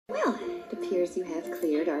It appears you have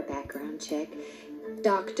cleared our background check.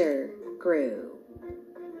 Dr. Grew.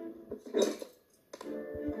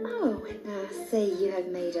 Oh, and I see you have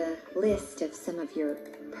made a list of some of your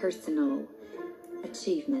personal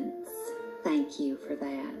achievements. Thank you for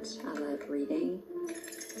that. I love reading.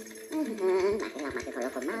 And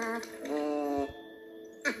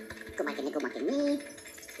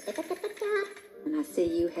I see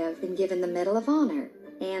you have been given the Medal of Honor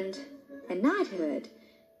and a knighthood.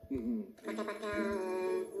 You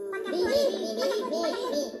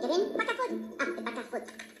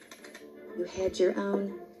had your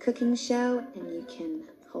own cooking show, and you can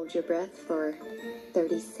hold your breath for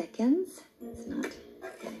 30 seconds. It's not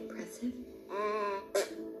that impressive.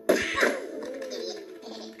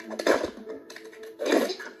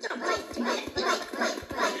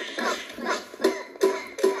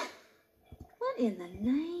 What in the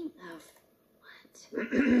name of what?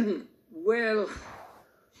 Well,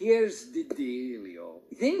 here's the dealio.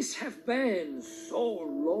 Things have been so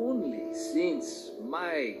lonely since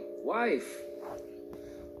my wife,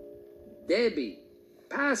 Debbie,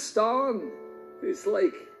 passed on. It's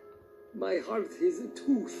like my heart is a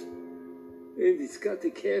tooth, and it's got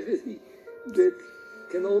a cavity that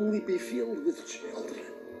can only be filled with children.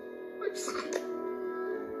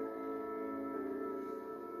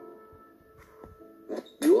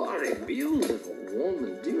 You are a beautiful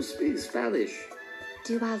woman. Do you speak Spanish?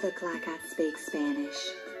 Do I look like I speak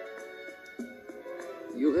Spanish?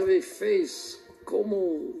 You have a face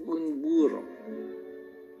como un burro.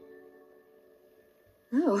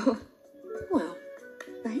 Oh, well,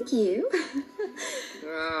 thank you.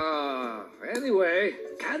 Anyway,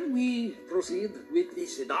 can we proceed with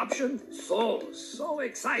this adoption? So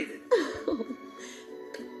excited.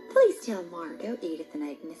 Please tell Margo, Edith, and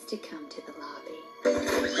Agnes to come to the lobby.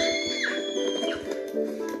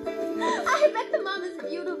 I bet the mom is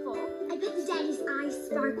beautiful. I bet the daddy's eyes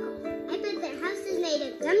sparkle. I bet their house is made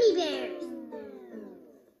of gummy bears.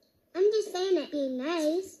 I'm just saying it being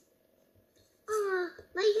nice. Aw,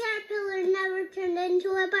 my caterpillar never turned into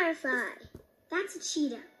a butterfly. That's a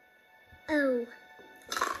cheetah. Oh.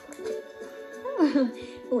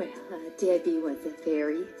 Well, Debbie was a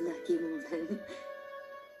very lucky woman.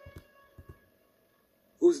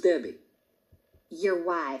 Who's Debbie? Your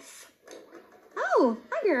wife. Oh,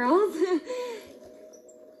 hi, girls.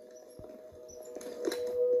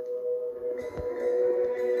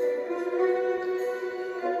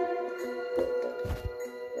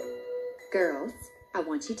 Girls, I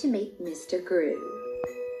want you to meet Mr. Grew.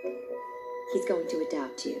 He's going to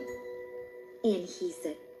adopt you. And he's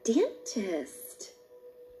a dentist.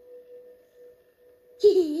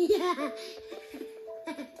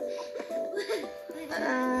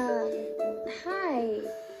 Hi,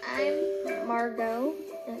 I'm Margo.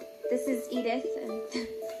 This is Edith, and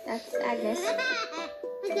that's Agnes. I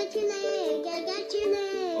got your leg. I got your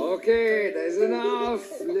leg. Okay, that's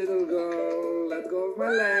enough, little girl. Let go of my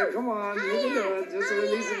leg. Come on, you can do it. Just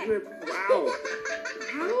release the grip. Wow.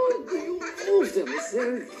 How do you move them? Is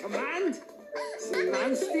there a command? Some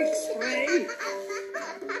non-stick spray?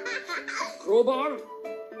 Crowbar?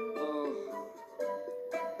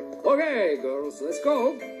 Okay, girls, let's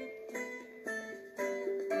go.